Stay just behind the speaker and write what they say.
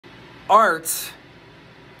art.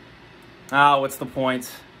 What's the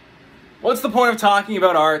point? What's the point of talking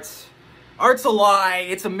about art? Art's a lie.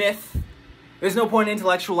 It's a myth. There's no point in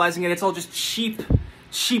intellectualizing it. It's all just cheap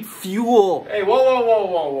fuel. Hey, whoa.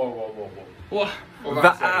 Hold on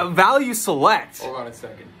a second. Value select. Hold on a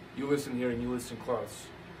second. You listen here and you listen close.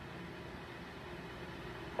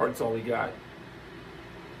 Art's all we got.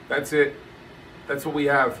 That's it. That's what we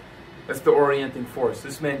have. That's the orienting force.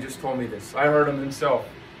 This man just told me this. I heard him himself.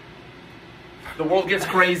 The world gets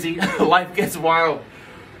crazy. Life gets wild.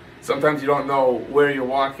 Sometimes you don't know where you're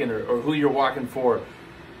walking or who you're walking for.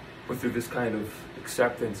 But through this kind of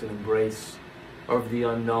acceptance and embrace of the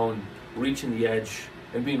unknown, reaching the edge,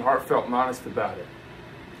 and being heartfelt and honest about it.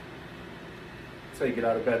 That's how you get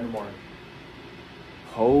out of bed in the morning.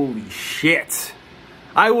 Holy shit.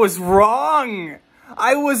 I was wrong.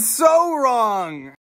 I was so wrong.